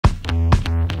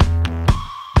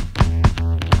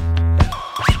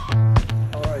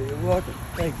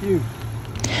Hey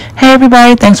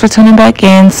everybody, thanks for tuning back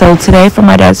in. So today for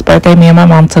my dad's birthday, me and my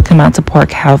mom took him out to Port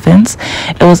Calvin's.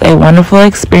 It was a wonderful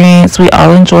experience. We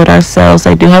all enjoyed ourselves.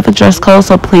 They do have a dress code,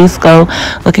 so please go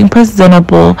looking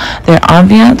presentable. Their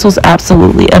ambiance was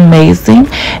absolutely amazing,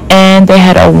 and they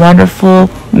had a wonderful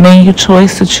menu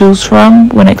choice to choose from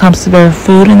when it comes to their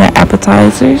food and their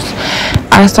appetizers.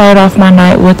 I started off my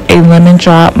night with a lemon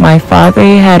drop. My father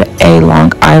had a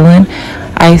Long Island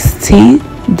iced tea,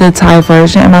 the Thai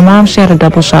version, and my mom, she had a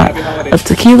double shot of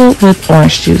tequila with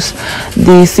orange juice.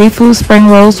 The seafood spring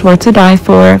rolls were to die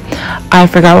for. I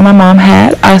forgot what my mom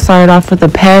had. I started off with the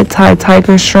pad Thai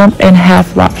tiger shrimp and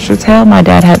half lobster tail. My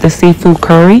dad had the seafood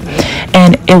curry,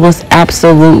 and it was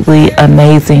absolutely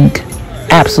amazing.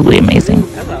 Absolutely amazing.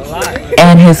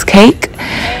 And his cake,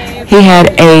 he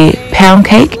had a pound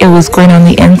cake. It was green on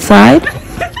the inside,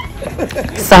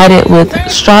 sided with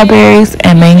strawberries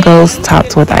and mangoes,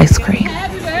 topped with ice cream.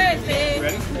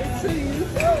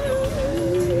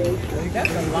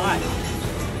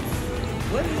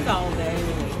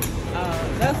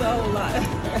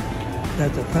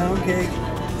 That's a pound cake.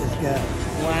 It's got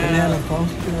banana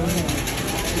foster on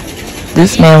it.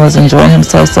 This man was enjoying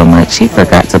himself so much he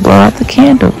forgot to blow out the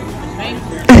candle.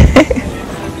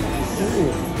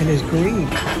 And it's green.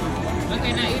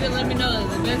 Okay, now either let me know.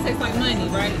 It does taste like money,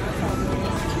 right?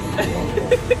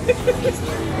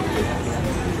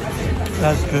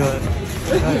 That's good.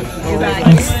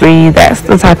 And see, that's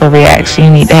the type of reaction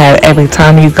you need to have every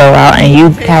time you go out, and you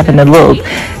having a little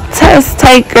test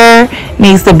taker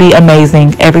needs to be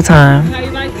amazing every time. How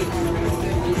you like it?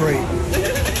 Great.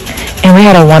 And we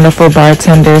had a wonderful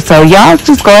bartender, so y'all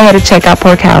just go ahead and check out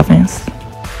Port Calvin's.